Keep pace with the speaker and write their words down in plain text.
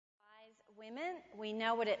women, we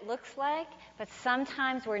know what it looks like, but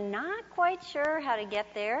sometimes we're not quite sure how to get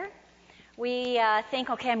there. We think,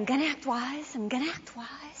 okay, I'm going to act wise.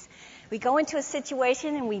 We go into a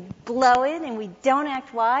situation and we blow it and we don't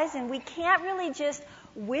act wise, and we can't really just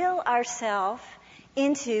will ourselves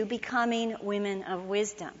into becoming women of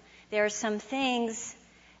wisdom. There are some things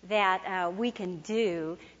that we can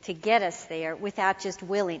do to get us there without just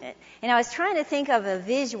willing it. And I was trying to think of a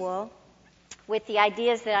visual with the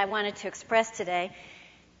ideas that I wanted to express today.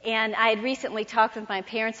 And I had recently talked with my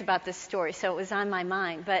parents about this story, so it was on my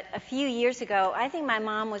mind. But a few years ago, I think my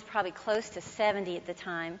mom was probably close to 70 at the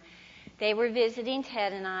time. They were visiting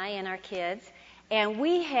Ted and I and our kids. And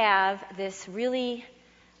we have this really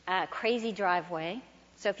crazy driveway.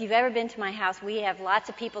 So if you've ever been to my house, we have lots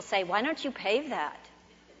of people say, why don't you pave that?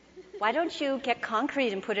 Why don't you get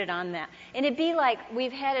concrete and put it on that? And it'd be like,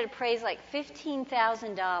 we've had it appraised like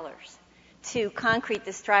 $15,000 to concrete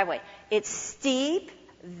this driveway. It's steep,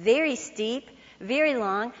 very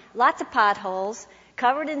long, lots of potholes,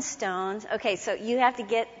 covered in stones. Okay, so you have to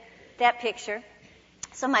get that picture.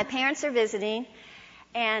 So my parents are visiting,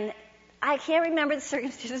 and I can't remember the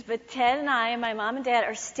circumstances, but Ted and I and my mom and dad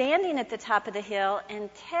are standing at the top of the hill, and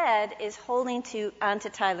Ted is holding onto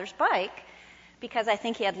Tyler's bike because I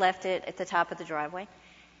think he had left it at the top of the driveway.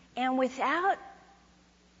 And without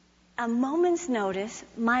a moment's notice,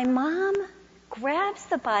 my mom grabs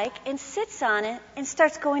the bike and sits on it and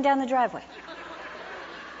starts going down the driveway.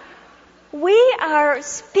 We are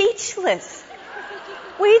speechless.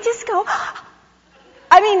 We just go,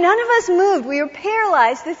 none of us moved. We were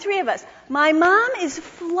paralyzed, the three of us. My mom is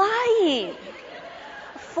flying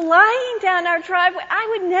down our driveway. I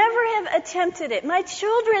would never have attempted it. My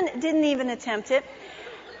children didn't even attempt it.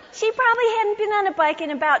 She probably hadn't been on a bike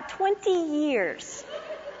in about 20 years.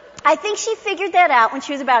 I think she figured that out when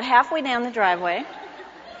she was about halfway down the driveway.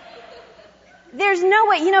 There's no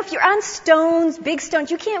way, if you're on stones, big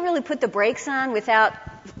stones, you can't really put the brakes on without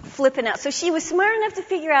flipping out. So she was smart enough to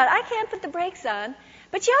figure out, I can't put the brakes on.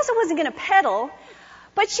 But she also wasn't going to pedal.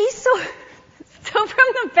 But she's so from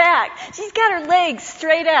the back, she's got her legs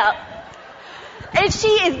straight out. And she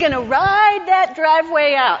is going to ride that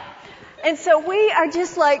driveway out. And so we are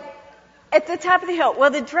just like, at the top of the hill. Well,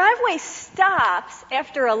 the driveway stops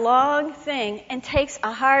after a long thing and takes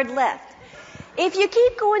a hard left. If you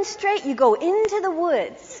keep going straight, you go into the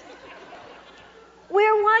woods.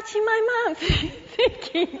 We're watching my mom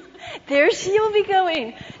thinking, there she'll be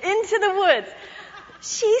going into the woods.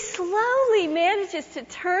 She slowly manages to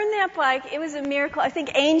turn that bike. It was a miracle. I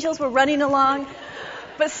think angels were running along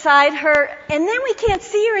beside her. And then we can't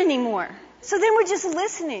see her anymore. So then we're just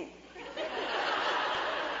listening.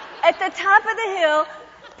 At the top of the hill,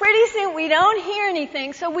 pretty soon we don't hear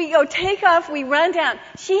anything, so we go take off, we run down.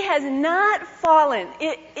 She has not fallen.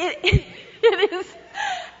 It is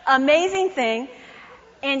an amazing thing.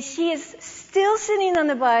 And she is still sitting on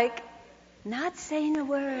the bike, not saying a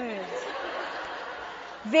word.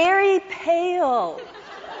 Very pale.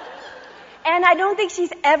 And I don't think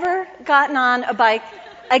she's ever gotten on a bike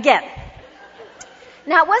again.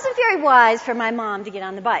 Now, it wasn't very wise for my mom to get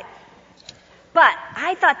on the bike. But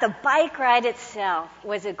I thought the bike ride itself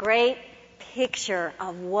was a great picture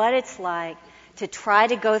of what it's like to try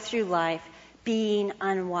to go through life being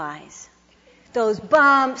unwise. Those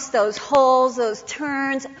bumps, those holes, those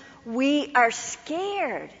turns, we are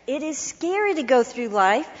scared. It is scary to go through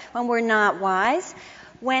life when we're not wise,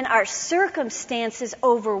 when our circumstances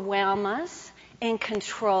overwhelm us and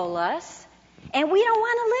control us. And we don't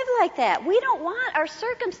want to live like that. We don't want our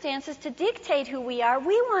circumstances to dictate who we are.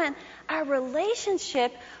 We want our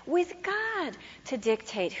relationship with God to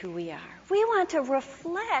dictate who we are. We want to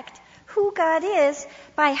reflect who God is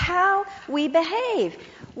by how we behave.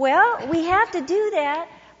 Well, we have to do that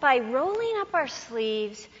by rolling up our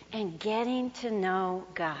sleeves and getting to know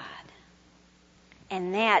God.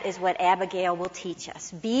 And that is what Abigail will teach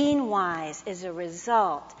us. Being wise is a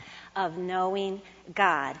result of knowing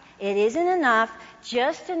God. It isn't enough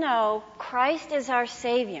just to know Christ is our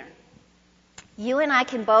Savior. You and I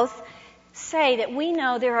can both say that we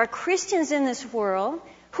know there are Christians in this world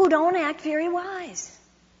who don't act very wise.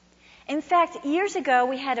 In fact, years ago,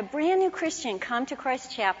 we had a brand new Christian come to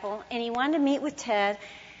Christ Chapel, and he wanted to meet with Ted,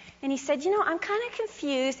 and he said, I'm kind of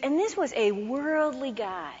confused, and this was a worldly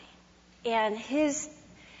guy, and his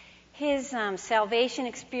salvation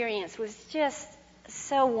experience was just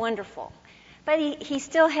so wonderful. But he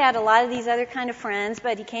still had a lot of these other kind of friends,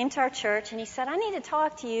 but he came to our church and he said, I need to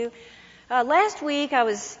talk to you. Last week I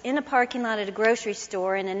was in a parking lot at a grocery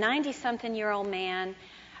store, and a 90-something-year-old man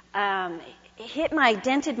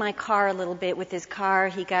dented my car a little bit with his car.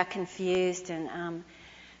 He got confused, and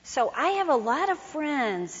So I have a lot of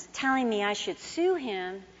friends telling me I should sue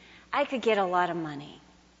him. I could get a lot of money.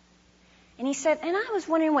 And he said, and I was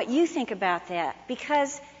wondering what you think about that,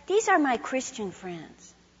 because these are my Christian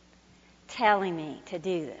friends telling me to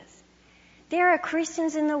do this. There are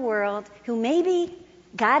Christians in the world who maybe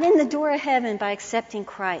got in the door of heaven by accepting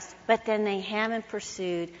Christ, but then they haven't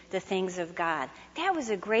pursued the things of God. That was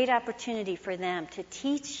a great opportunity for them to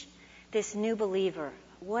teach this new believer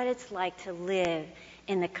what it's like to live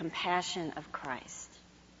in the compassion of Christ.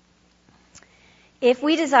 If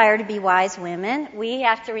we desire to be wise women, we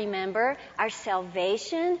have to remember our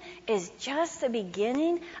salvation is just the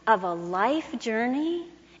beginning of a life journey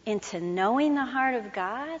into knowing the heart of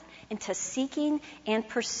God, into seeking and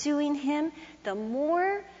pursuing Him. The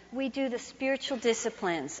more we do the spiritual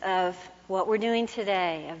disciplines of what we're doing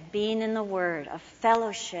today, of being in the Word, of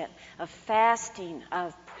fellowship, of fasting,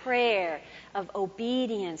 of prayer, of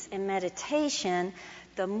obedience and meditation,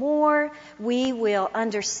 the more we will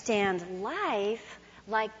understand life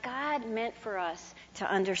like God meant for us to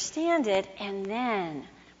understand it, and then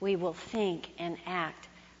we will think and act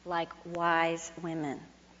like wise women.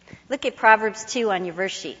 Look at Proverbs 2 on your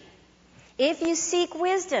verse sheet. If you seek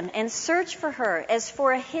wisdom and search for her as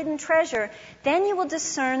for a hidden treasure, then you will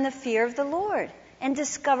discern the fear of the Lord and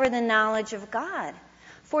discover the knowledge of God.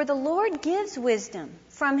 For the Lord gives wisdom.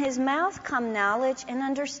 From His mouth come knowledge and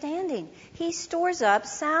understanding. He stores up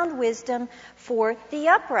sound wisdom for the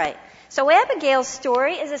upright. So Abigail's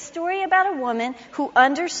story is a story about a woman who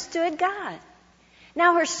understood God.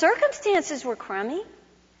 Now her circumstances were crummy.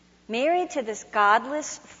 Married to this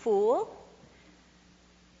godless fool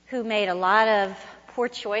who made a lot of poor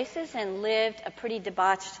choices and lived a pretty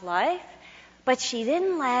debauched life. But she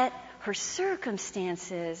didn't let her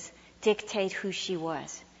circumstances dictate who she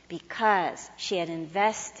was, because she had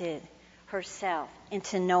invested herself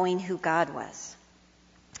into knowing who God was.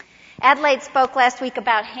 Adelaide spoke last week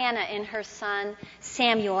about Hannah and her son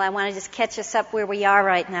Samuel. I want to just catch us up where we are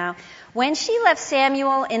right now. When she left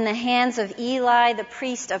Samuel in the hands of Eli, the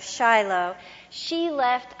priest of Shiloh, she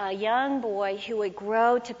left a young boy who would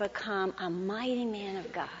grow to become a mighty man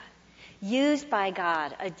of God, used by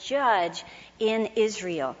God, a judge in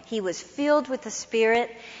Israel. He was filled with the Spirit,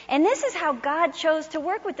 and this is how God chose to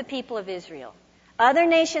work with the people of Israel. Other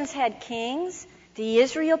nations had kings. The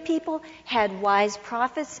Israel people had wise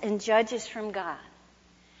prophets and judges from God.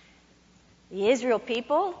 The Israel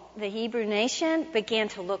people, the Hebrew nation, began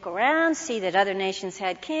to look around, see that other nations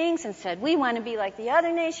had kings, and said, we want to be like the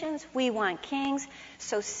other nations. We want kings.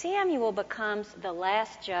 So Samuel becomes the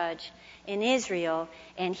last judge in Israel,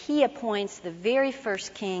 and he appoints the very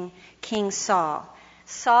first king, King Saul.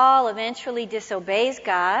 Saul eventually disobeys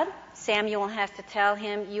God. Samuel has to tell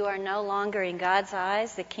him, you are no longer in God's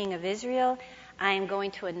eyes the king of Israel. I am going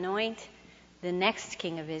to anoint the next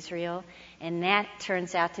king of Israel, and that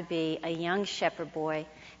turns out to be a young shepherd boy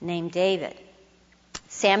named David.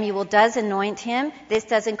 Samuel does anoint him. This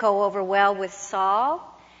doesn't go over well with Saul.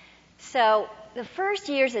 So the first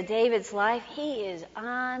years of David's life, he is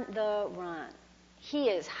on the run. He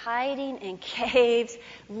is hiding in caves,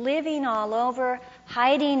 living all over,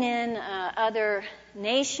 hiding in other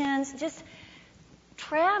nations, just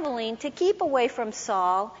traveling to keep away from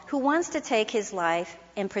Saul, who wants to take his life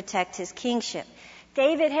and protect his kingship.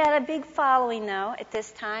 David had a big following, though, at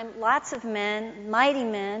this time. Lots of men, mighty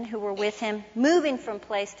men, who were with him, moving from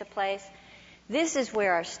place to place. This is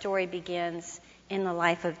where our story begins in the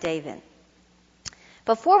life of David.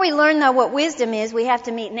 Before we learn, though, what wisdom is, we have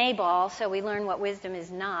to meet Nabal, so we learn what wisdom is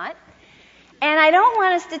not. And I don't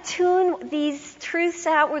want us to tune these truths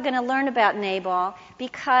out we're going to learn about Nabal,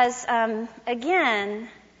 because, again,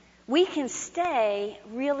 we can stay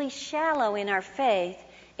really shallow in our faith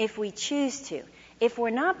if we choose to. If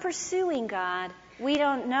we're not pursuing God, we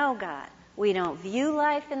don't know God. We don't view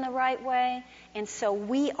life in the right way. And so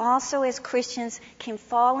we also, as Christians, can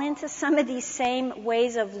fall into some of these same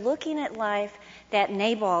ways of looking at life that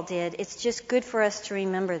Nabal did. It's just good for us to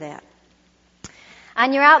remember that.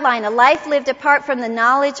 On your outline, a life lived apart from the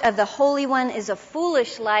knowledge of the Holy One is a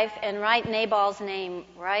foolish life, and write Nabal's name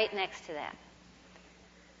right next to that.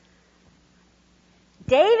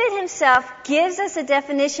 David himself gives us a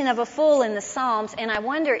definition of a fool in the Psalms, and I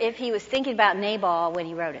wonder if he was thinking about Nabal when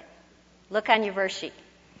he wrote it. Look on your verse sheet.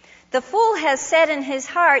 The fool has said in his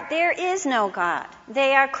heart, there is no God.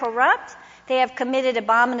 They are corrupt. They have committed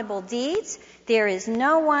abominable deeds. There is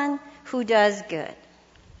no one who does good.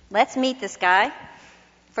 Let's meet this guy.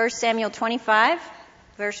 1 Samuel 25,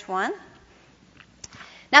 verse 1.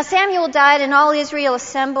 Now Samuel died, and all Israel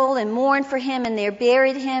assembled and mourned for him, and they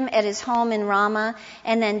buried him at his home in Ramah.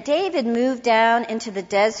 And then David moved down into the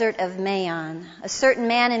desert of Maon. A certain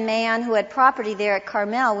man in Maon who had property there at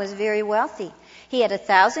Carmel was very wealthy. He had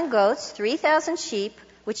 1,000 goats, 3,000 sheep,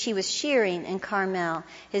 which he was shearing in Carmel.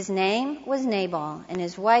 His name was Nabal, and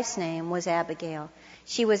his wife's name was Abigail.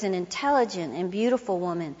 She was an intelligent and beautiful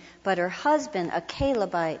woman, but her husband, a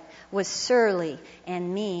Calebite, was surly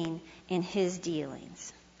and mean in his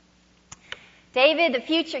dealings. David, the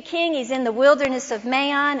future king, he's in the wilderness of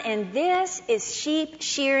Maon, and this is sheep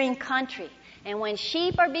shearing country. And when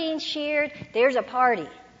sheep are being sheared, there's a party.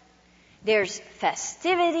 There's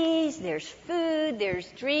festivities, there's food, there's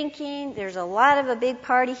drinking, there's a lot of a big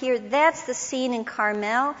party here. That's the scene in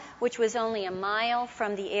Carmel, which was only a mile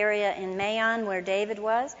from the area in Maon where David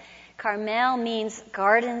was. Carmel means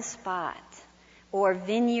garden spot or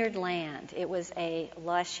vineyard land. It was a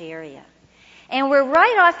lush area. And we're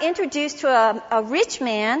right off introduced to a rich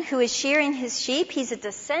man who is shearing his sheep. He's a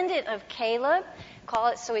descendant of Caleb,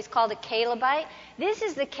 so he's called a Calebite. This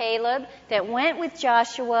is the Caleb that went with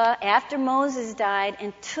Joshua after Moses died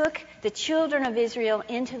and took the children of Israel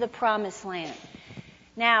into the promised land.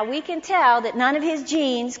 Now, we can tell that none of his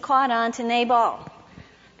genes caught on to Nabal,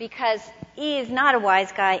 because he is not a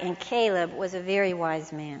wise guy, and Caleb was a very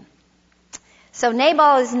wise man. So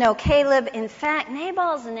Nabal is no Caleb. In fact,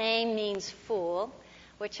 Nabal's name means fool,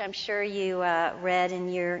 which I'm sure you read in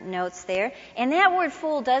your notes there. And that word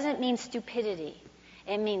fool doesn't mean stupidity.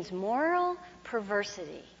 It means moral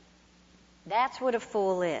perversity. That's what a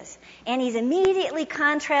fool is. And he's immediately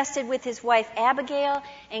contrasted with his wife Abigail.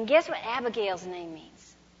 And guess what Abigail's name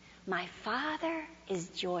means? My father is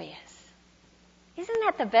joyous. Isn't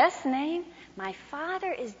that the best name? My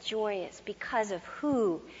father is joyous because of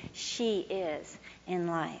who she is in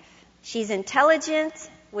life. She's intelligent,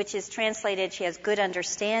 which is translated, she has good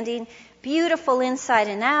understanding, beautiful inside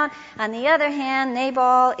and out. On the other hand,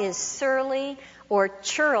 Nabal is surly or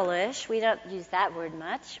churlish. We don't use that word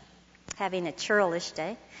much, having a churlish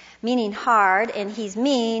day, meaning hard, and he's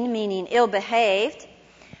mean, meaning ill-behaved.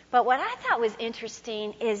 But what I thought was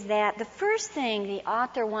interesting is that the first thing the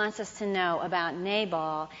author wants us to know about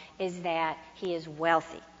Nabal is that he is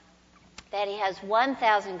wealthy, that he has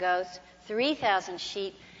 1,000 goats, 3,000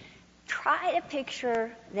 sheep. Try to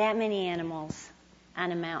picture that many animals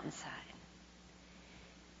on a mountainside.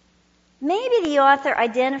 Maybe the author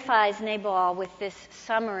identifies Nabal with this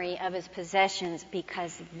summary of his possessions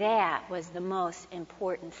because that was the most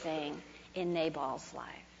important thing in Nabal's life,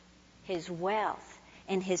 his wealth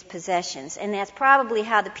and his possessions. And that's probably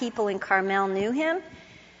how the people in Carmel knew him.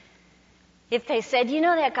 If they said, you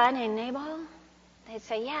know that guy named Nabal? They'd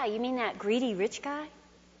say, yeah, you mean that greedy rich guy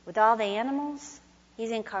with all the animals?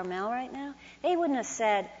 He's in Carmel right now. They wouldn't have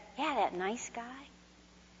said, yeah, that nice guy,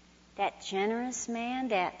 that generous man,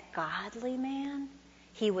 that godly man.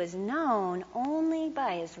 He was known only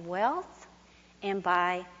by his wealth and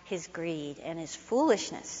by his greed and his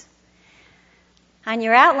foolishness. On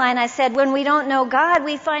your outline, I said, when we don't know God,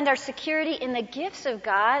 we find our security in the gifts of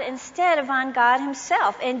God instead of on God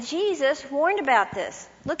himself. And Jesus warned about this.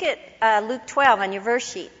 Look at Luke 12 on your verse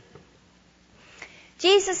sheet.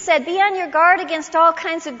 Jesus said, be on your guard against all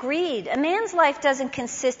kinds of greed. A man's life doesn't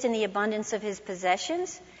consist in the abundance of his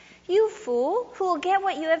possessions. You fool, who will get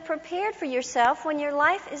what you have prepared for yourself when your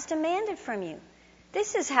life is demanded from you?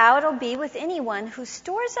 This is how it'll be with anyone who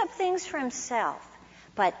stores up things for himself,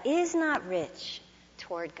 but is not rich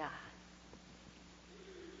toward God.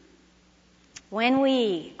 When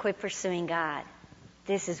we quit pursuing God,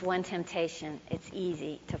 this is one temptation it's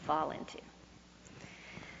easy to fall into.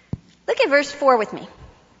 Look at verse 4 with me.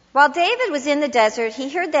 While David was in the desert, he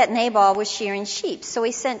heard that Nabal was shearing sheep. So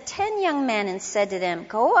he sent 10 young men and said to them,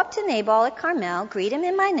 go up to Nabal at Carmel, greet him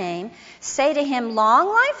in my name, say to him, long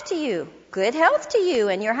life to you, good health to you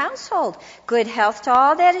and your household, good health to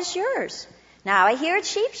all that is yours. Now I hear it's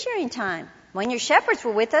sheep shearing time. When your shepherds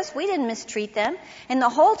were with us, we didn't mistreat them. And the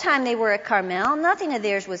whole time they were at Carmel, nothing of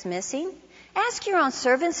theirs was missing. Ask your own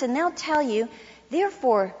servants, and they'll tell you.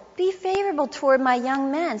 Therefore, be favorable toward my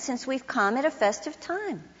young men, since we've come at a festive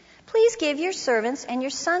time. Please give your servants and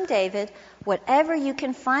your son David whatever you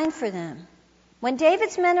can find for them. When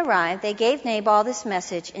David's men arrived, they gave Nabal this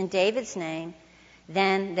message in David's name.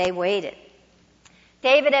 Then they waited.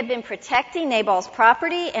 David had been protecting Nabal's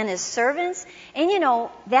property and his servants. And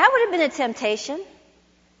that would have been a temptation.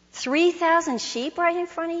 3,000 sheep right in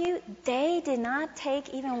front of you. They did not take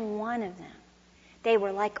even one of them. They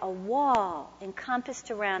were like a wall encompassed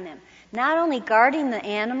around them. Not only guarding the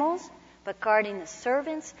animals, but guarding the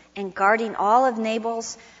servants and guarding all of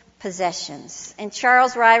Nabal's possessions. And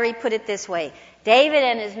Charles Ryrie put it this way: David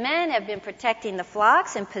and his men have been protecting the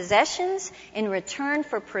flocks and possessions in return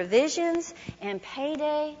for provisions, and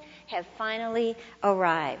payday had finally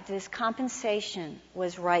arrived. This compensation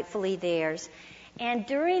was rightfully theirs. And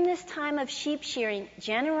during this time of sheep shearing,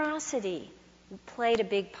 generosity played a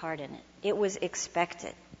big part in it. It was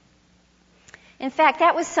expected. In fact,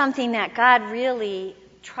 that was something that God really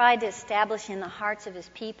tried to establish in the hearts of his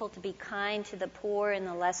people, to be kind to the poor and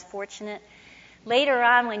the less fortunate. Later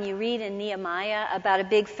on, when you read in Nehemiah about a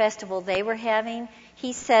big festival they were having,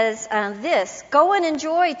 he says this: "Go and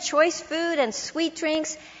enjoy choice food and sweet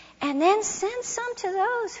drinks, and then send some to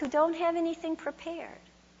those who don't have anything prepared."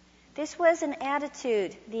 This was an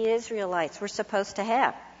attitude the Israelites were supposed to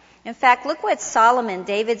have. In fact, look what Solomon,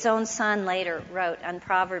 David's own son, later wrote on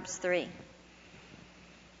Proverbs 3.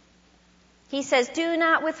 He says, "Do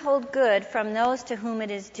not withhold good from those to whom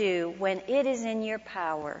it is due when it is in your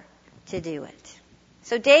power to do it."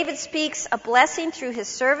 So David speaks a blessing through his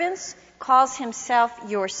servants, calls himself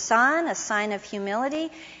your son, a sign of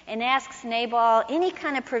humility, and asks Nabal any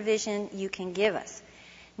kind of provision you can give us.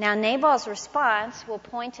 Now, Nabal's response will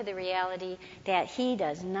point to the reality that he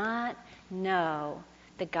does not know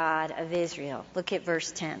the God of Israel. Look at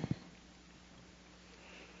verse 10.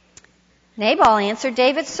 Nabal answered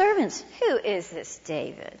David's servants, "Who is this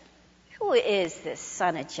David? Who is this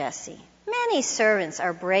son of Jesse? Many servants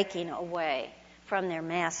are breaking away from their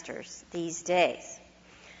masters these days."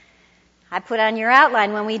 I put on your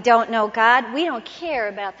outline, when we don't know God, we don't care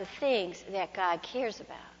about the things that God cares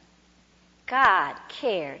about. God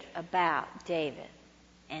cared about David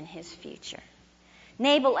and his future.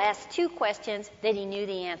 Nabal asked two questions that he knew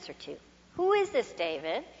the answer to. Who is this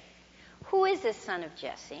David? Who is this son of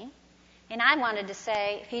Jesse? And I wanted to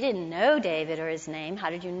say, if you didn't know David or his name, how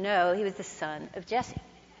did you know he was the son of Jesse?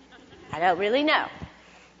 I don't really know.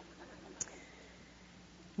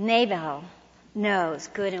 Nabal knows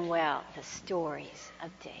good and well the stories of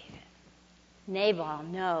David. Nabal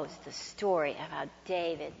knows the story of how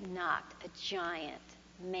David knocked a giant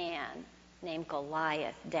man named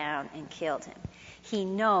Goliath down and killed him. He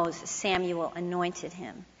knows Samuel anointed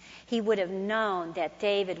him. He would have known that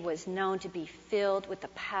David was known to be filled with the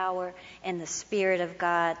power and the Spirit of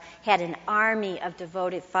God, had an army of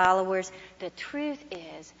devoted followers. The truth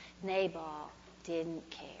is, Nabal didn't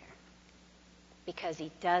care, because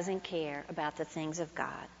he doesn't care about the things of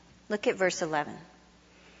God. Look at verse 11.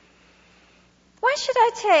 "Why should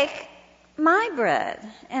I take my bread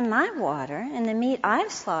and my water and the meat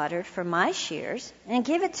I've slaughtered for my shears and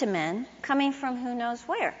give it to men coming from who knows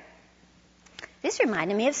where?" This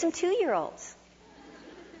reminded me of some 2-year-olds.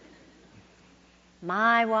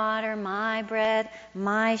 My water, my bread,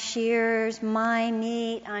 my shears, my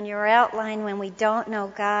meat. On your outline, when we don't know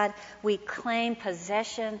God, we claim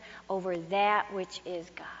possession over that which is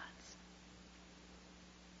God's.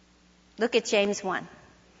 Look at James 1.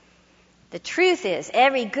 "The truth is,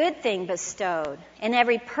 every good thing bestowed and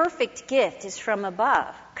every perfect gift is from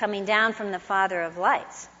above, coming down from the Father of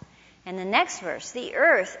lights." And the next verse, "The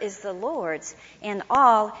earth is the Lord's and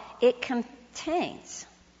all it contains."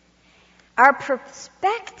 Our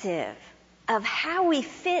perspective of how we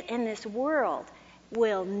fit in this world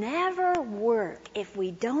will never work if we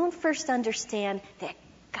don't first understand that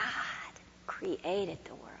God created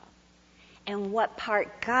the world and what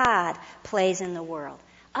part God plays in the world.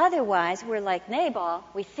 Otherwise, we're like Nabal.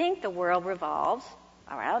 We think the world revolves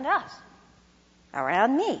around us,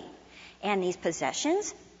 around me. And these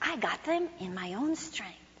possessions, I got them in my own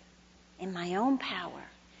strength, in my own power.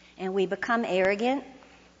 And we become arrogant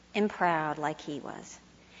and proud like he was.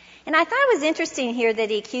 And I thought it was interesting here that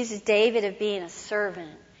he accuses David of being a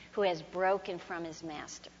servant who has broken from his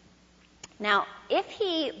master. Now, if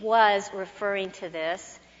he was referring to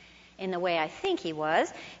this in the way I think he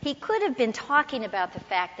was, he could have been talking about the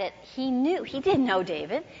fact that he didn't know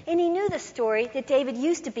David, and he knew the story that David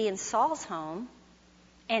used to be in Saul's home,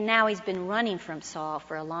 and now he's been running from Saul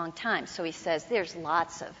for a long time. So he says there's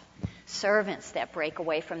lots of servants that break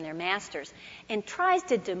away from their masters, and tries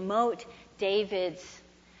to demote David's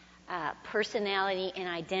personality and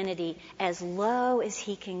identity as low as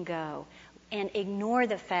he can go, and ignore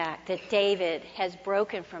the fact that David has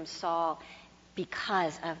broken from Saul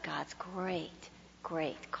because of God's great,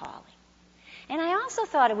 great calling. And I also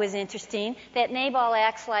thought it was interesting that Nabal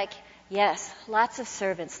acts like, yes, lots of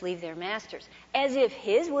servants leave their masters, as if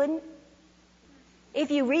his wouldn't.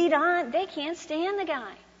 If you read on, they can't stand the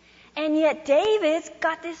guy. And yet David's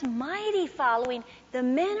got this mighty following. The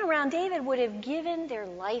men around David would have given their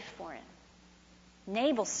life for him.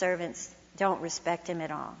 Nabal's servants don't respect him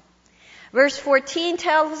at all. Verse 14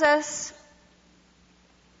 tells us,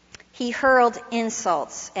 he hurled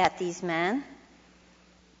insults at these men.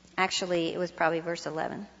 Actually, it was probably verse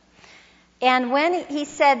 11. And when he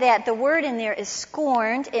said that, the word in there is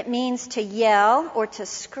scorned. It means to yell or to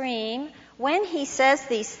scream. When he says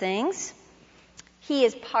these things, he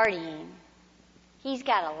is partying. He's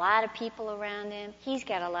got a lot of people around him. He's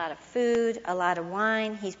got a lot of food, a lot of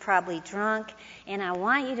wine. He's probably drunk. And I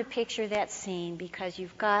want you to picture that scene because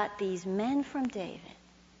you've got these men from David,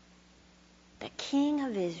 the king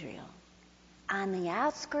of Israel, on the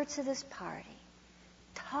outskirts of this party,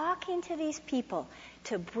 talking to these people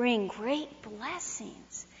to bring great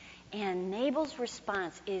blessings. And Nabal's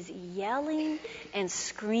response is yelling and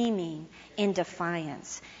screaming in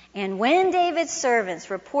defiance. And when David's servants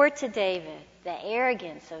report to David the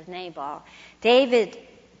arrogance of Nabal, David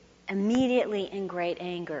immediately in great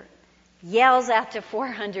anger yells out to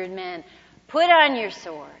 400 men, "Put on your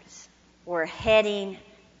swords. We're heading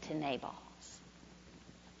to Nabal's."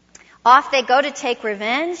 Off they go to take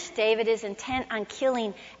revenge. David is intent on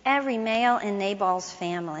killing every male in Nabal's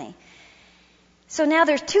family. So now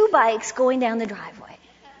there's two bikes going down the driveway.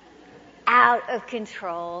 Out of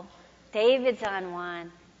control. David's on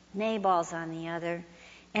one, Nabal's on the other.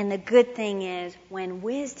 And the good thing is, when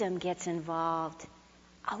wisdom gets involved,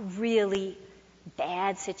 a really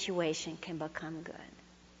bad situation can become good.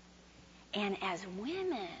 And as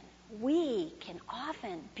women, we can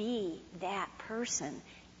often be that person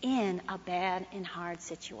in a bad and hard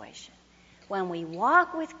situation. When we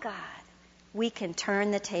walk with God, we can turn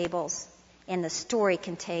the tables and the story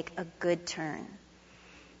can take a good turn.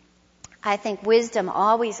 I think wisdom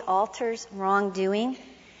always alters wrongdoing.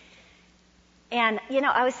 And,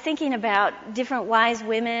 I was thinking about different wise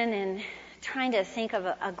women and trying to think of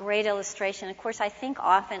a great illustration. Of course, I think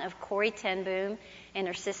often of Corrie ten Boom and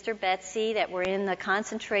her sister Betsy that were in the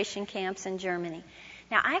concentration camps in Germany.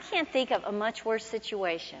 Now, I can't think of a much worse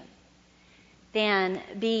situation than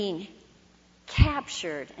being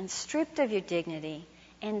captured and stripped of your dignity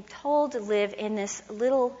and told to live in this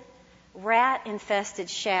little rat-infested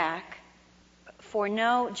shack for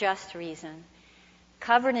no just reason,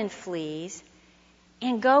 covered in fleas,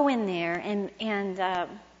 and go in there and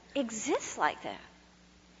exist like that.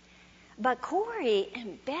 But Corrie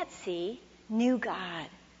and Betsy knew God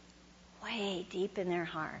way deep in their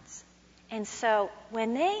hearts. And so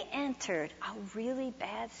when they entered a really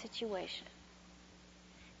bad situation,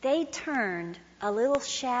 they turned a little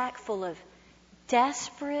shack full of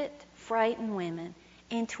desperate, frightened women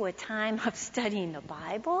into a time of studying the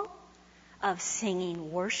Bible, of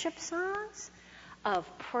singing worship songs, of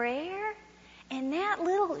prayer. And that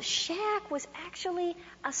little shack was actually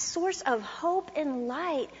a source of hope and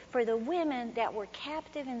light for the women that were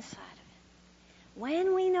captive inside of it.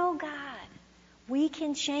 When we know God, we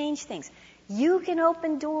can change things. You can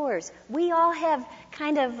open doors. We all have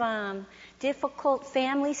kind of difficult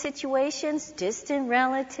family situations, distant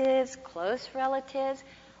relatives, close relatives.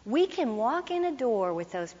 We can walk in a door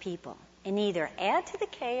with those people and either add to the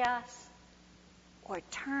chaos or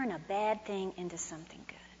turn a bad thing into something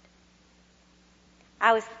good.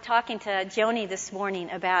 I was talking to Joni this morning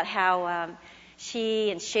about how she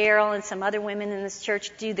and Cheryl and some other women in this church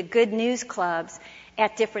do the Good News Clubs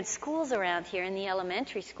at different schools around here in the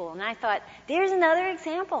elementary school. And I thought, there's another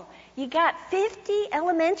example. You got 50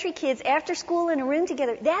 elementary kids after school in a room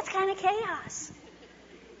together. That's kind of chaos.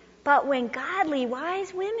 But when godly,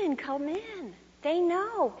 wise women come in, they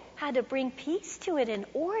know how to bring peace to it and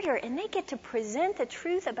order, and they get to present the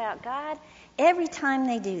truth about God every time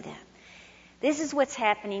they do that. This is what's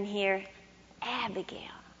happening here.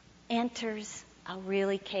 Abigail enters a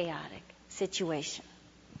really chaotic situation.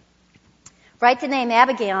 Write the name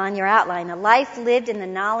Abigail on your outline. A life lived in the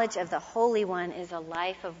knowledge of the Holy One is a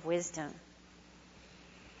life of wisdom.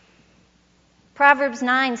 Proverbs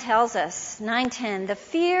 9 tells us, 9:10, the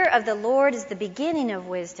fear of the Lord is the beginning of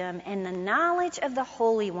wisdom, and the knowledge of the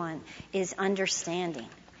Holy One is understanding.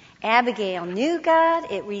 Abigail knew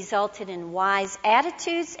God. It resulted in wise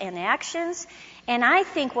attitudes and actions. And I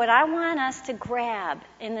think what I want us to grab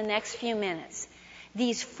in the next few minutes,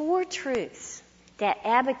 these 4 truths that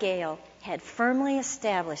Abigail had firmly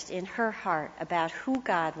established in her heart about who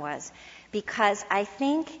God was. Because I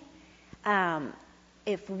think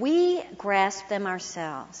if we grasp them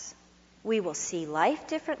ourselves, we will see life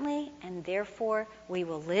differently, and therefore we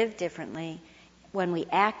will live differently when we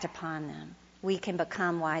act upon them. We can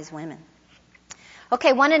become wise women.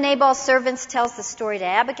 Okay, one of Nabal's servants tells the story to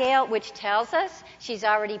Abigail, which tells us she's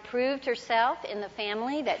already proved herself in the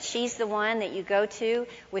family that she's the one that you go to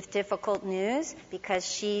with difficult news because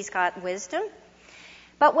she's got wisdom.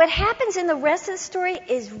 But what happens in the rest of the story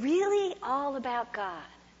is really all about God.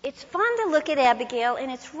 It's fun to look at Abigail,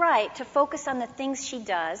 and it's right to focus on the things she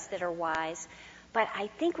does that are wise, but I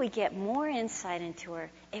think we get more insight into her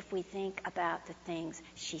if we think about the things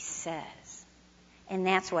she says. And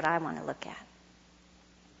that's what I want to look at.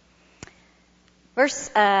 Verse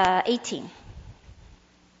 18.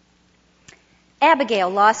 Abigail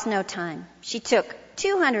lost no time. She took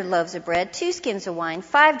 200 loaves of bread, 2 skins of wine,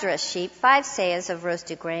 5 dressed sheep, 5 seahs of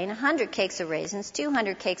roasted grain, 100 cakes of raisins,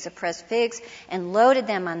 200 cakes of pressed figs, and loaded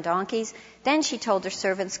them on donkeys. Then she told her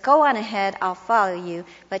servants, "Go on ahead, I'll follow you."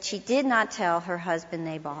 But she did not tell her husband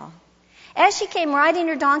Nabal. As she came riding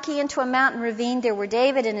her donkey into a mountain ravine, there were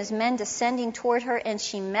David and his men descending toward her, and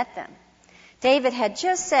she met them. David had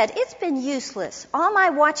just said, "It's been useless, all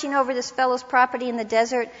my watching over this fellow's property in the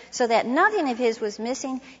desert so that nothing of his was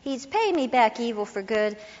missing. He's paid me back evil for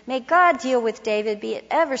good. May God deal with David, be it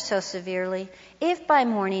ever so severely, if by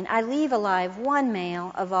morning I leave alive one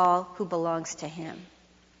male of all who belongs to him."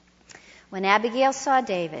 When Abigail saw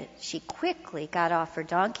David, she quickly got off her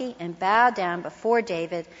donkey and bowed down before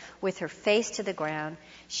David with her face to the ground.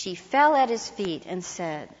 She fell at his feet and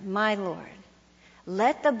said, "My Lord,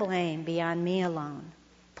 let the blame be on me alone.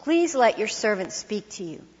 Please let your servant speak to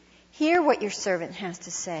you. Hear what your servant has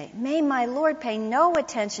to say. May my Lord pay no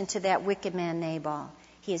attention to that wicked man Nabal.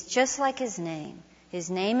 He is just like his name. His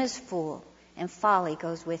name is Fool, and folly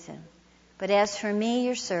goes with him. But as for me,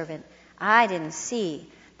 your servant, I didn't see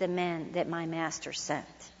the men that my master sent."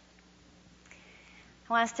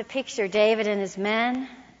 I want us to picture David and his men.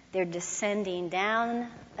 They're descending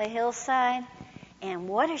down a hillside, and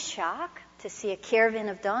what a shock to see a caravan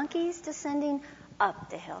of donkeys descending up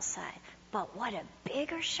the hillside. But what a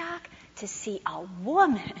bigger shock to see a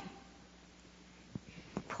woman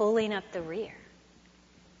pulling up the rear.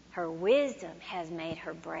 Her wisdom has made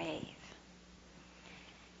her brave.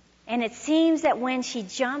 And it seems that when she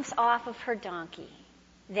jumps off of her donkey,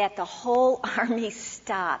 that the whole army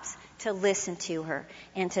stops to listen to her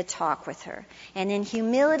and to talk with her. And in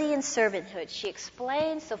humility and servanthood, she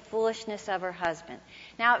explains the foolishness of her husband.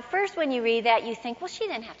 Now, at first when you read that, you think, well, she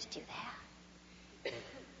didn't have to do that.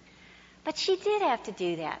 But she did have to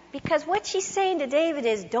do that, because what she's saying to David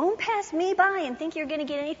is, don't pass me by and think you're going to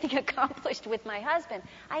get anything accomplished with my husband.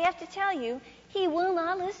 I have to tell you, he will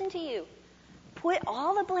not listen to you. Put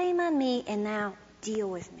all the blame on me and now deal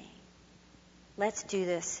with me. Let's do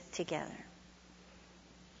this together.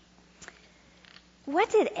 What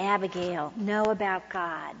did Abigail know about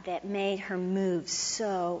God that made her move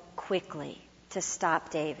so quickly to stop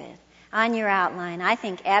David? On your outline, I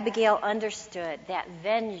think Abigail understood that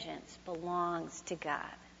vengeance belongs to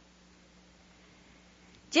God.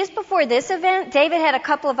 Just before this event, David had a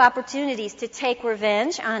couple of opportunities to take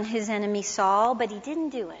revenge on his enemy Saul, but he didn't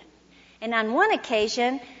do it. And on one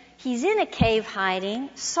occasion, he's in a cave hiding.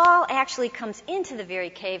 Saul actually comes into the very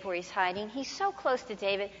cave where he's hiding. He's so close to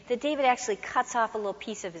David that David actually cuts off a little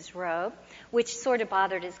piece of his robe, which sort of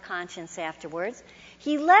bothered his conscience afterwards.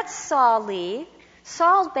 He lets Saul leave.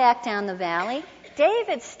 Saul's back down the valley.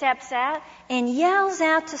 David steps out and yells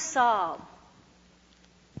out to Saul,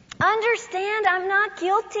 "Understand, I'm not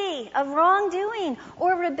guilty of wrongdoing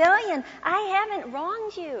or rebellion. I haven't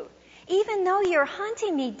wronged you, even though you're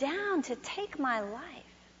hunting me down to take my life."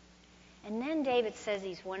 And then David says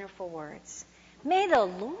these wonderful words, "May the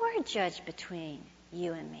Lord judge between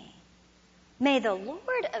you and me. May the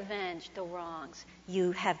Lord avenge the wrongs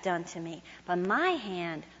you have done to me, but my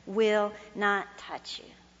hand will not touch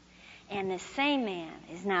you." And the same man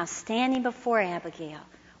is now standing before Abigail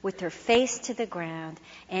with her face to the ground,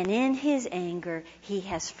 and in his anger he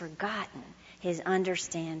has forgotten his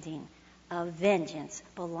understanding of vengeance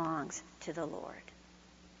belongs to the Lord.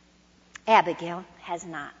 Abigail has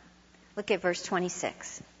not. Look at verse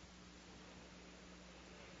 26.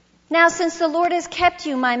 "Now, since the Lord has kept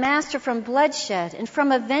you, my master, from bloodshed and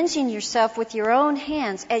from avenging yourself with your own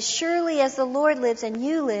hands, as surely as the Lord lives and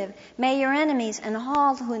you live, may your enemies and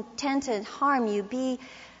all who intend to harm you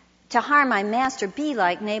harm my master be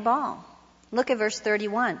like Nabal." Look at verse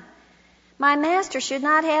 31. "My master should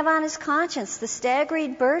not have on his conscience the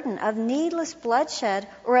staggering burden of needless bloodshed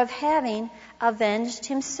or of having avenged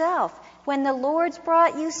himself. When the Lord's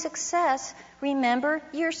brought you success, remember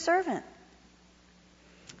your servant."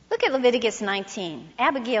 Look at Leviticus 19.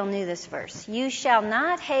 Abigail knew this verse. "You shall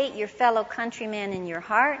not hate your fellow countryman in your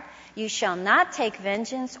heart. You shall not take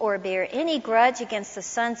vengeance or bear any grudge against the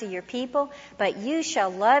sons of your people, but you shall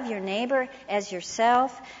love your neighbor as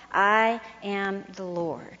yourself. I am the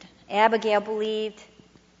Lord." Abigail believed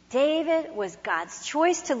David was God's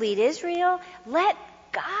choice to lead Israel. Let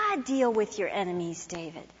God deal with your enemies,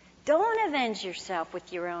 David. Don't avenge yourself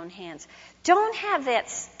with your own hands. Don't have that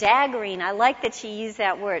staggering, I like that she used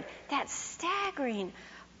that word, that staggering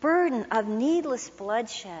burden of needless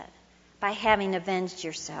bloodshed by having avenged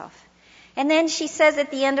yourself. And then she says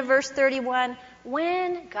at the end of verse 31,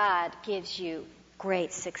 when God gives you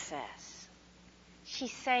great success,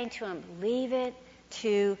 she's saying to him, leave it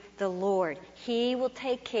to the Lord. He will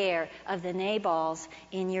take care of the Nabals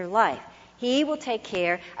in your life. He will take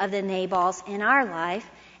care of the Nabals in our life.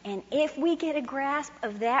 And if we get a grasp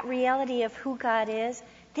of that reality of who God is,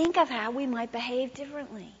 think of how we might behave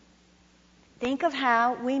differently. Think of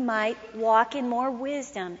how we might walk in more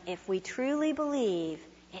wisdom if we truly believe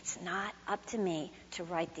it's not up to me to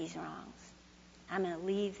right these wrongs. I'm going to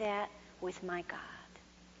leave that with my God.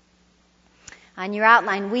 On your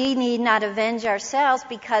outline, we need not avenge ourselves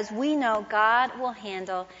because we know God will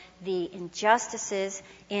handle the injustices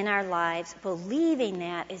in our lives. Believing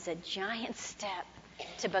that is a giant step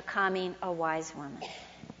to becoming a wise woman.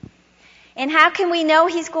 And how can we know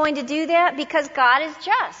he's going to do that? Because God is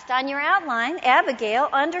just. On your outline, Abigail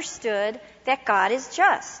understood that God is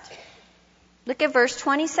just. Look at verse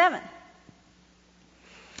 27.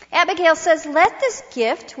 Abigail says, let this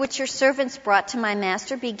gift which your servants brought to my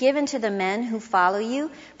master be given to the men who follow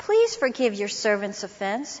you. Please forgive your servant's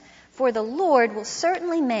offense, for the Lord will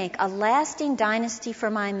certainly make a lasting dynasty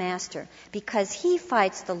for my master, because he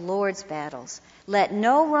fights the Lord's battles. Let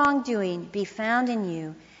no wrongdoing be found in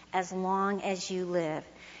you as long as you live.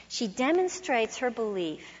 She demonstrates her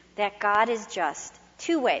belief that God is just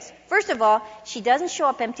two ways. First of all, she doesn't show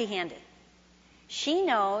up empty-handed. She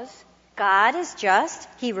knows God is just.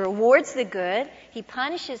 He rewards the good. He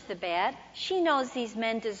punishes the bad. She knows these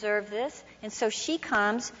men deserve this, and so she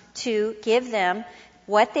comes to give them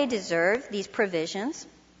what they deserve, these provisions.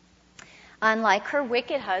 Unlike her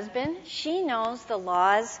wicked husband, she knows the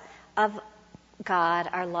laws of God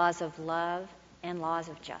are laws of love and laws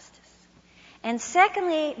of justice. And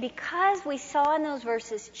secondly, because we saw in those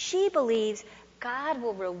verses, she believes God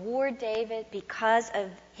will reward David because of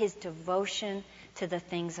his devotion to the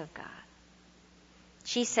things of God.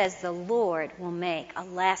 She says the Lord will make a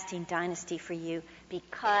lasting dynasty for you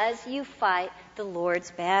because you fight the Lord's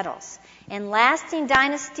battles. And lasting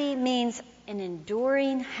dynasty means an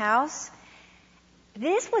enduring house.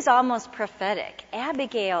 This was almost prophetic.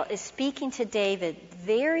 Abigail is speaking to David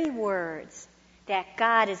very words that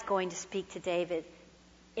God is going to speak to David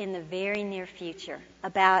in the very near future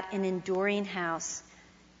about an enduring house.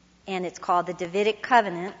 And it's called the Davidic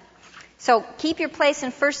covenant. So keep your place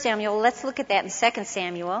in 1 Samuel. Let's look at that in 2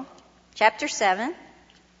 Samuel, chapter 7.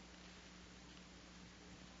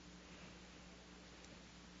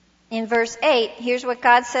 In verse 8, here's what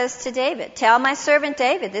God says to David. Tell my servant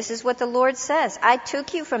David, this is what the Lord says. I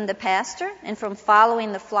took you from the pasture and from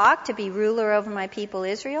following the flock to be ruler over my people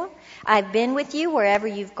Israel. I've been with you wherever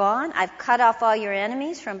you've gone. I've cut off all your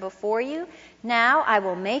enemies from before you. Now I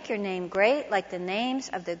will make your name great like the names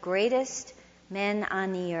of the greatest men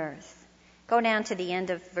on the earth. Go down to the end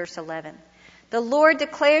of verse 11. The Lord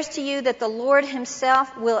declares to you that the Lord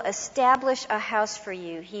himself will establish a house for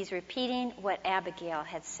you. He's repeating what Abigail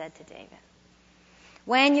had said to David.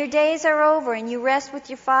 When your days are over and you rest with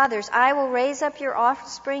your fathers, I will raise up your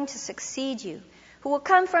offspring to succeed you, who will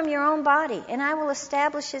come from your own body, and I will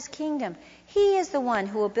establish his kingdom. He is the one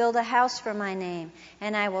who will build a house for my name,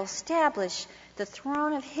 and I will establish the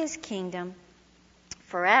throne of his kingdom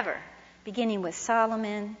forever, beginning with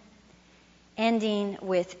Solomon, ending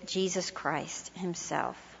with Jesus Christ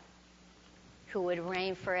himself, who would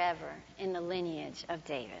reign forever in the lineage of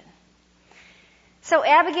David. So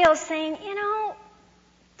Abigail is saying,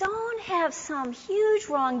 don't have some huge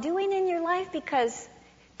wrongdoing in your life because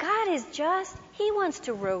God is just. He wants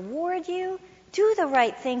to reward you. Do the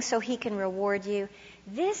right thing so he can reward you.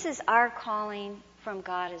 This is our calling from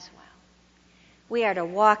God as well. We are to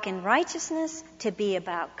walk in righteousness, to be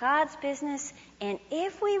about God's business, and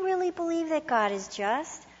if we really believe that God is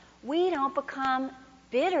just, we don't become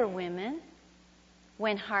bitter women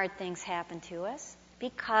when hard things happen to us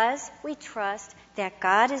because we trust that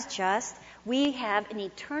God is just. We have an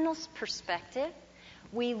eternal perspective.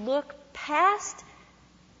 We look past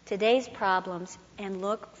today's problems and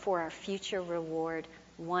look for our future reward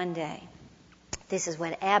one day. This is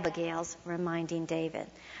what Abigail's reminding David.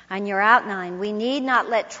 On your outline, we need not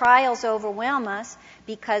let trials overwhelm us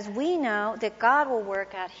because we know that God will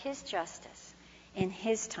work out his justice in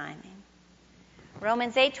his timing.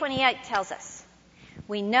 Romans 8:28 tells us,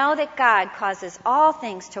 we know that God causes all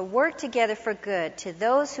things to work together for good to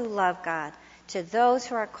those who love God, to those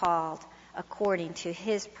who are called according to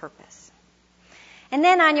his purpose. And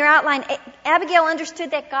then on your outline, Abigail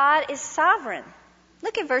understood that God is sovereign.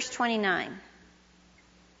 Look at verse 29.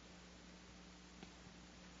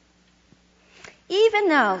 Even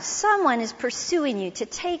though someone is pursuing you to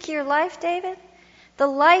take your life, David, the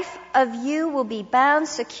life of you will be bound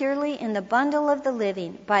securely in the bundle of the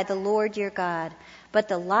living by the Lord your God. But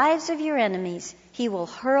the lives of your enemies he will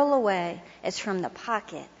hurl away as from the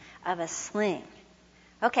pocket of a sling.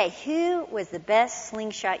 Okay, who was the best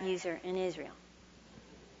slingshot user in Israel?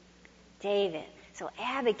 David. So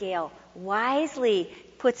Abigail wisely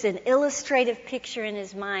puts an illustrative picture in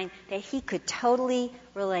his mind that he could totally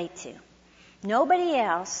relate to. Nobody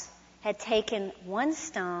else had taken one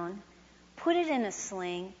stone, put it in a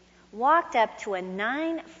sling, walked up to a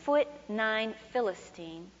 9'9"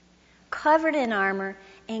 Philistine, covered in armor,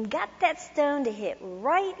 and got that stone to hit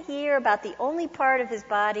right here, about the only part of his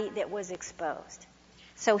body that was exposed.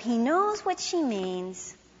 So he knows what she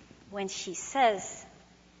means when she says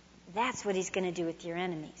that's what he's going to do with your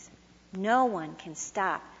enemies. No one can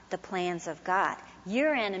stop the plans of God.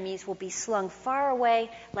 Your enemies will be slung far away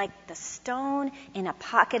like the stone in a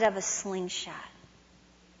pocket of a slingshot.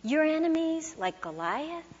 Your enemies, like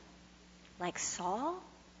Goliath, like Saul,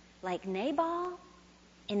 like Nabal,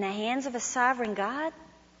 in the hands of a sovereign God,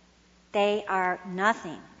 they are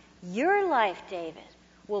nothing. Your life, David,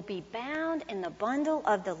 will be bound in the bundle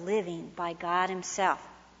of the living by God himself.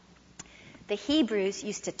 The Hebrews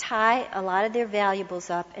used to tie a lot of their valuables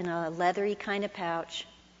up in a leathery kind of pouch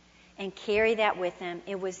and carry that with them.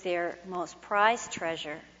 It was their most prized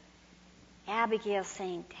treasure. Abigail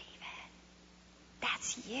saying, David,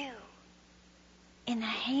 that's you. In the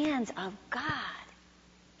hands of God.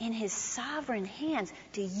 In his sovereign hands.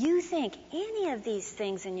 Do you think any of these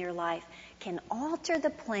things in your life can alter the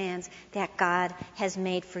plans that God has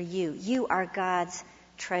made for you? You are God's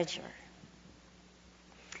treasure.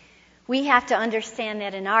 We have to understand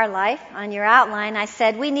that in our life. On your outline, I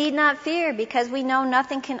said we need not fear because we know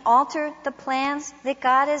nothing can alter the plans that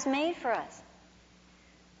God has made for us.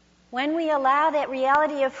 When we allow that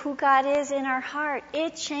reality of who God is in our heart,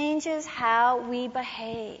 it changes how we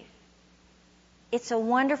behave. It's a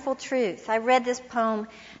wonderful truth. I read this poem,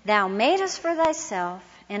 Thou madest for thyself,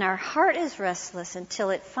 and our heart is restless until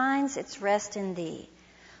it finds its rest in thee.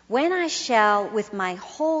 When I shall with my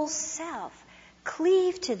whole self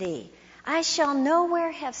cleave to thee, I shall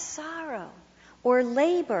nowhere have sorrow or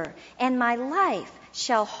labor, and my life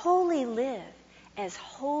shall wholly live as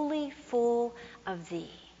wholly full of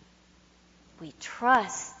thee. We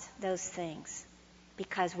trust those things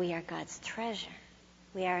because we are God's treasure.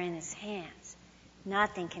 We are in his hands.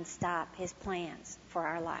 Nothing can stop his plans for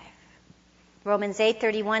our life. Romans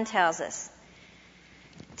 8:31 tells us,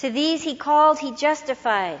 to these he called, he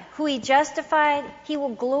justified. Who he justified, he will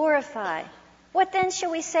glorify. What then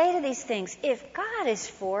shall we say to these things? If God is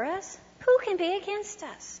for us, who can be against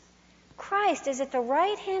us? Christ is at the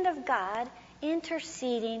right hand of God,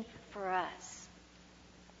 interceding for us.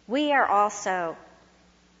 We are also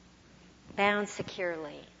bound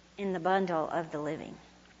securely in the bundle of the living.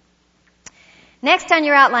 Next on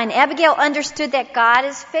your outline, Abigail understood that God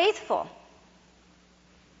is faithful.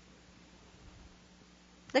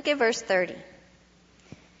 Look at verse 30.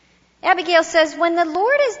 Abigail says, when the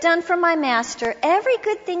Lord has done for my master every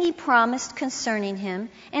good thing he promised concerning him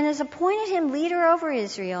and has appointed him leader over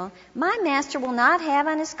Israel, my master will not have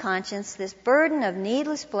on his conscience this burden of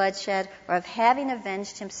needless bloodshed or of having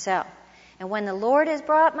avenged himself. And when the Lord has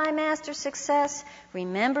brought my master success,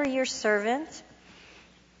 remember your servant,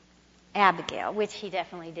 Abigail, which he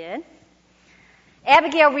definitely did.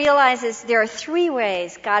 Abigail realizes there are three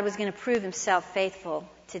ways God was going to prove himself faithful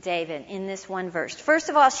to David in this one verse. First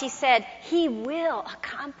of all, she said, he will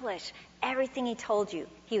accomplish everything he told you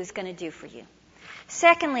he was going to do for you.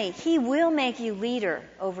 Secondly, he will make you leader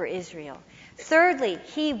over Israel. Thirdly,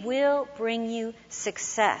 he will bring you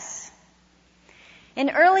success.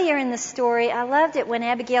 And earlier in the story, I loved it when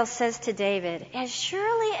Abigail says to David, as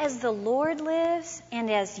surely as the Lord lives and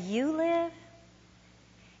as you live,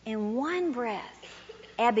 in one breath,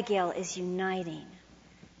 Abigail is uniting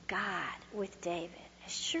God with David.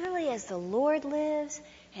 As surely as the Lord lives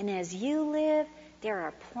and as you live, there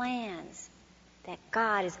are plans that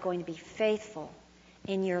God is going to be faithful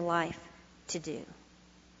in your life to do.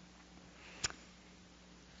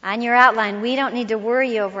 On your outline, we don't need to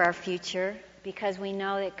worry over our future because we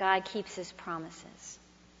know that God keeps his promises.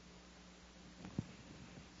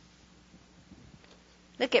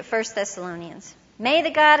 Look at 1 Thessalonians. May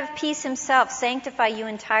the God of peace himself sanctify you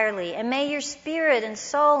entirely, and may your spirit and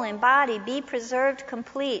soul and body be preserved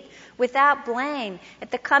complete, without blame,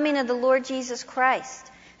 at the coming of the Lord Jesus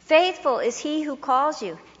Christ. Faithful is he who calls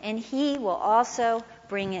you, and he will also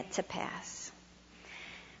bring it to pass.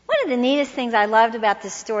 One of the neatest things I loved about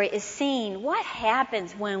this story is seeing what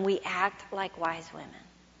happens when we act like wise women.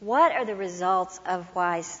 What are the results of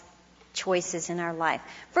wise choices in our life?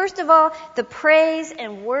 First of all, the praise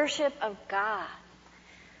and worship of God.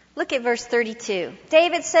 Look at verse 32.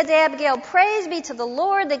 David said to Abigail, "Praise be to the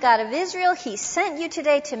Lord, the God of Israel. He sent you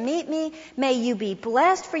today to meet me. May you be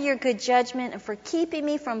blessed for your good judgment and for keeping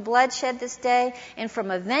me from bloodshed this day and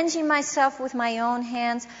from avenging myself with my own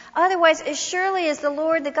hands. Otherwise, as surely as the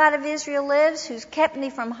Lord, the God of Israel lives, who's kept me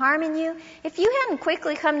from harming you, if you hadn't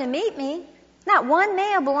quickly come to meet me, not one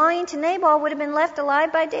male belonging to Nabal would have been left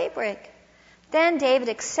alive by daybreak." Then David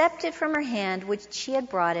accepted from her hand which she had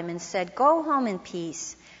brought him and said, "Go home in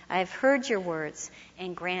peace. I have heard your words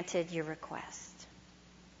and granted your request."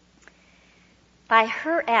 By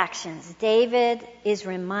her actions, David is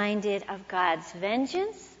reminded of God's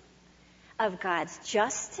vengeance, of God's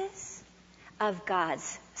justice, of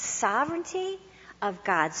God's sovereignty, of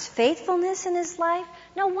God's faithfulness in his life.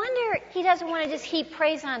 No wonder he doesn't want to just heap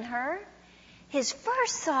praise on her. His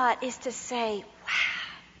first thought is to say, "Wow,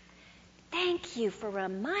 thank you for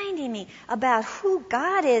reminding me about who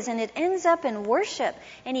God is," and it ends up in worship.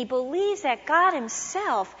 And he believes that God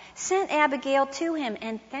himself sent Abigail to him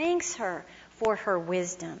and thanks her for her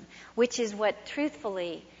wisdom, which is what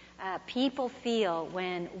truthfully people feel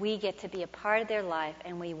when we get to be a part of their life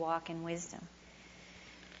and we walk in wisdom.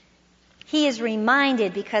 He is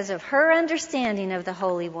reminded, because of her understanding of the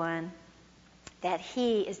Holy One, that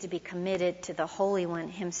he is to be committed to the Holy One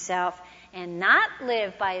himself and not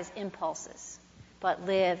live by his impulses, but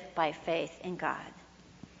live by faith in God.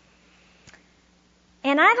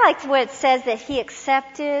 And I liked what it says that he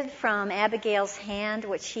accepted from Abigail's hand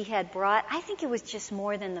what she had brought. I think it was just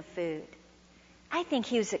more than the food. I think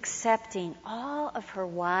he was accepting all of her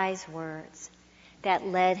wise words that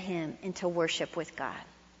led him into worship with God.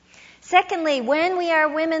 Secondly, when we are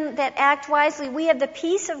women that act wisely, we have the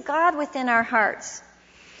peace of God within our hearts.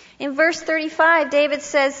 In verse 35, David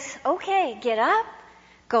says, "Okay, get up,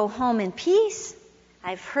 go home in peace.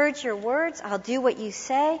 I've heard your words. I'll do what you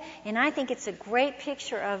say." And I think it's a great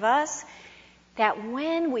picture of us that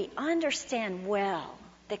when we understand well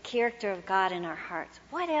the character of God in our hearts,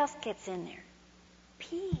 what else gets in there?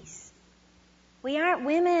 Peace. We aren't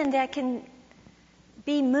women that can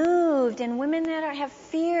be moved, and women that have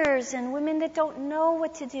fears, and women that don't know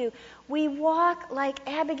what to do. We walk like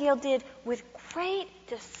Abigail did, with great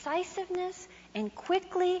decisiveness and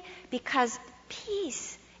quickly, because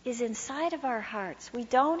peace is inside of our hearts. We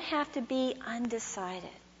don't have to be undecided.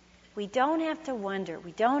 We don't have to wonder.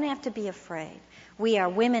 We don't have to be afraid. We are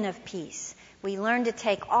women of peace. We learn to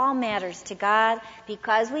take all matters to God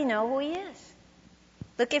because we know who He is.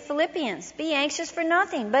 Look at Philippians. "Be anxious for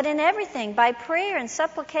nothing, but in everything, by prayer and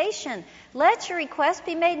supplication, let your requests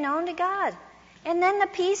be made known to God. And then the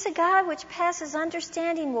peace of God, which passes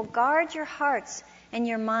understanding, will guard your hearts and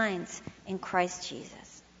your minds in Christ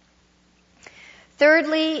Jesus."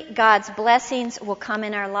 Thirdly, God's blessings will come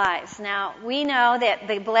in our lives. Now, we know that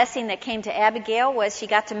the blessing that came to Abigail was she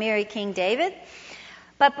got to marry King David.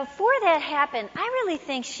 But before that happened, I really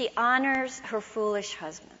think she honors her foolish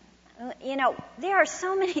husband. You know, there are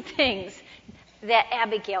so many things that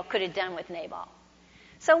Abigail could have done with Nabal.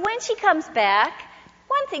 So when she comes back,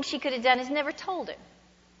 one thing she could have done is never told him.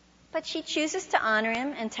 But she chooses to honor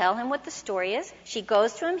him and tell him what the story is. She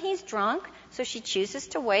goes to him, he's drunk, so she chooses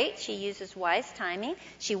to wait. She uses wise timing.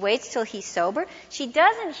 She waits till he's sober. She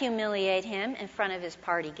doesn't humiliate him in front of his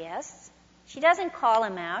party guests. She doesn't call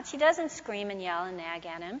him out. She doesn't scream and yell and nag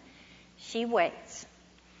at him. She waits.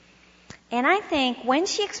 And I think when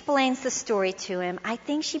she explains the story to him, I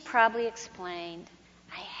think she probably explained,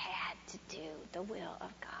 "I had to do the will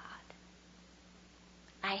of God.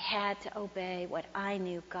 I had to obey what I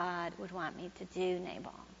knew God would want me to do,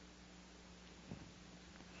 Nabal."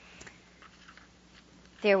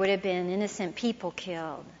 There would have been innocent people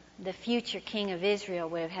killed. The future king of Israel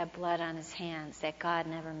would have had blood on his hands that God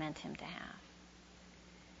never meant him to have.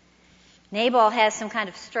 Nabal has some kind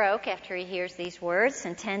of stroke after he hears these words,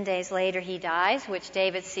 and 10 days later he dies, which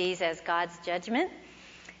David sees as God's judgment,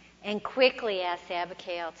 and quickly asks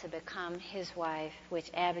Abigail to become his wife, which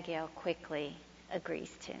Abigail quickly agrees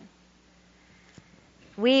to.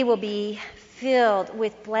 We will be filled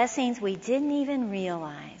with blessings we didn't even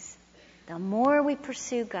realize. The more we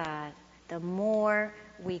pursue God, the more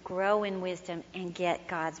we grow in wisdom and get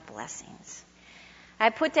God's blessings. I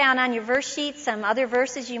put down on your verse sheet some other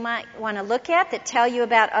verses you might want to look at that tell you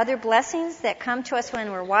about other blessings that come to us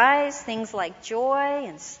when we're wise, things like joy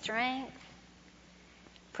and strength,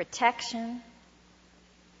 protection.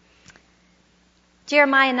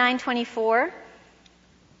 Jeremiah 9:24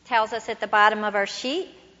 tells us at the bottom of our sheet,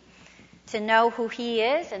 to know who He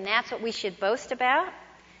is, and that's what we should boast about.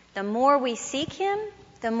 The more we seek Him,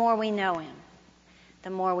 the more we know Him. The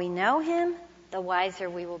more we know Him, the wiser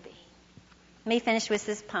we will be. Let me finish with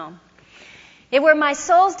this poem. It were my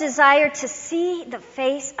soul's desire to see the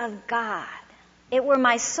face of God. It were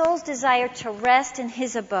my soul's desire to rest in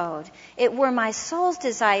His abode. It were my soul's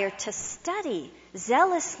desire to study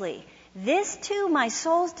zealously. This too my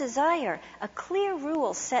soul's desire, a clear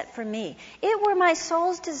rule set for me. It were my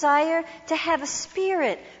soul's desire to have a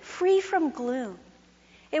spirit free from gloom.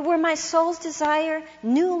 It were my soul's desire,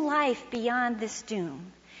 new life beyond this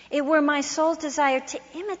doom. It were my soul's desire to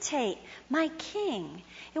imitate my King.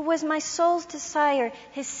 It was my soul's desire,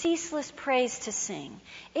 His ceaseless praise to sing.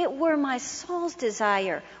 It were my soul's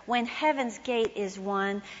desire, when heaven's gate is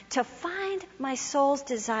won, to find my soul's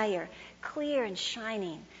desire, clear and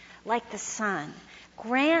shining like the sun.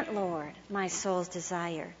 Grant, Lord, my soul's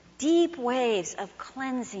desire, deep waves of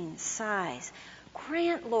cleansing sighs.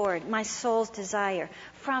 Grant, Lord, my soul's desire,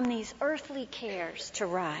 from these earthly cares to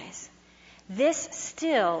rise. This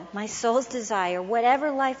still my soul's desire,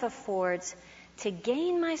 whatever life affords, to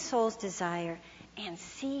gain my soul's desire and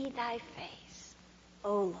see Thy face,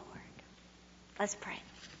 O Lord. Let's pray.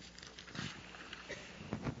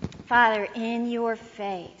 Father, in Your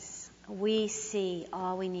face, we see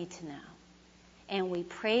all we need to know. And we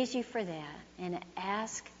praise You for that and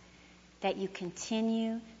ask that You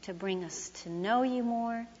continue to bring us to know You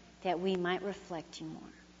more, that we might reflect You more.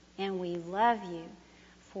 And we love You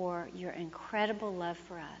for Your incredible love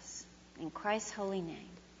for us. In Christ's holy name,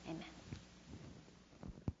 amen.